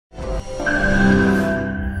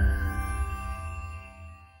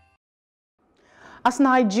As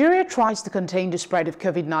Nigeria tries to contain the spread of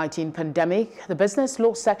COVID-19 pandemic, the business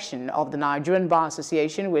law section of the Nigerian Bar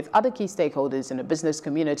Association with other key stakeholders in the business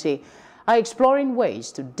community are exploring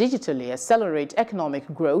ways to digitally accelerate economic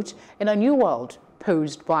growth in a new world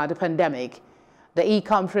posed by the pandemic. The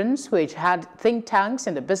e-conference, which had think tanks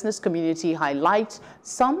in the business community, highlights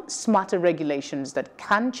some smarter regulations that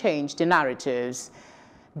can change the narratives.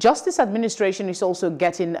 Justice administration is also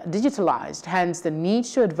getting digitalized, hence the need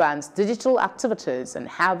to advance digital activities and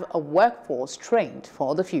have a workforce trained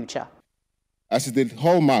for the future. As is the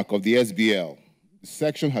hallmark of the SBL, the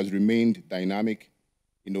section has remained dynamic,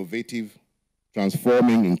 innovative,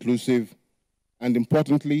 transforming, inclusive, and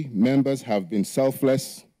importantly, members have been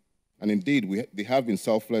selfless, and indeed they have been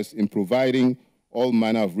selfless in providing all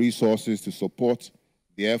manner of resources to support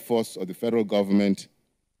the efforts of the federal government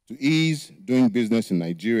to ease doing business in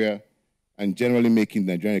Nigeria and generally making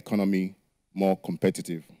the Nigerian economy more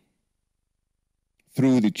competitive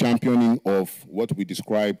through the championing of what we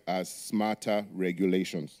describe as smarter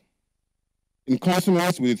regulations. In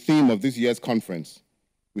consonance with the theme of this year's conference,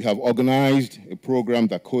 we have organized a program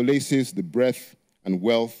that coalesces the breadth and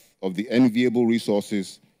wealth of the enviable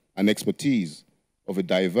resources and expertise of a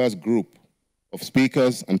diverse group of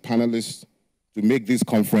speakers and panelists to make this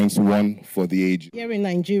conference one for the ages. Here in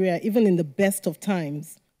Nigeria, even in the best of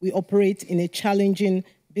times, we operate in a challenging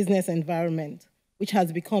business environment, which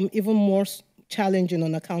has become even more challenging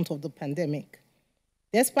on account of the pandemic.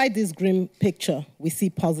 Despite this grim picture, we see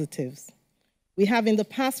positives. We have, in the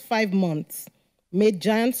past 5 months, made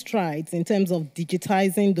giant strides in terms of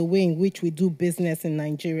digitizing the way in which we do business in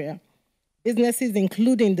Nigeria. Businesses,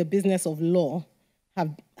 including the business of law,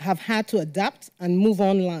 have had to adapt and move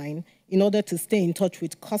online in order to stay in touch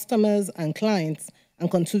with customers and clients and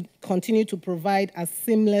continue to provide as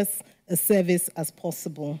seamless a service as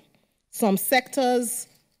possible. Some sectors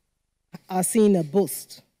are seeing a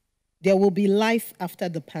boost. There will be life after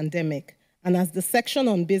the pandemic, and as the section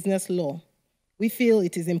on business law, we feel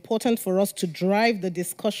it is important for us to drive the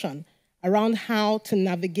discussion around how to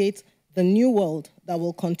navigate the new world that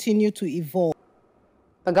will continue to evolve.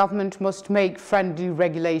 The government must make friendly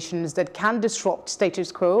regulations that can disrupt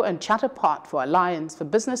status quo and chart a path for alliance for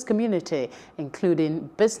business community, including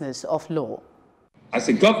business of law. As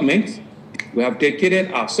a government, we have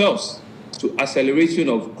dedicated ourselves to acceleration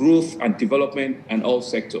of growth and development in all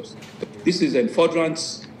sectors. This is in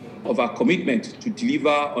furtherance of our commitment to deliver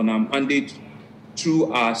on our mandate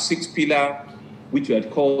through our 6-pillar, which we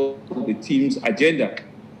had called the team's agenda,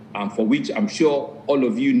 for which I'm sure all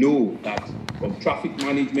of you know that from traffic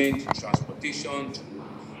management, to transportation,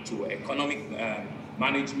 to economic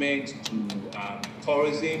management, to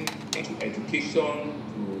tourism, to education,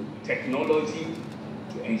 to technology,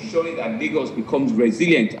 to ensuring that Lagos becomes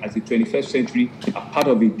resilient as the 21st century are part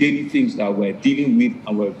of the daily things that we're dealing with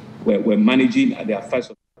and we're managing at the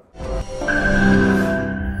affairs of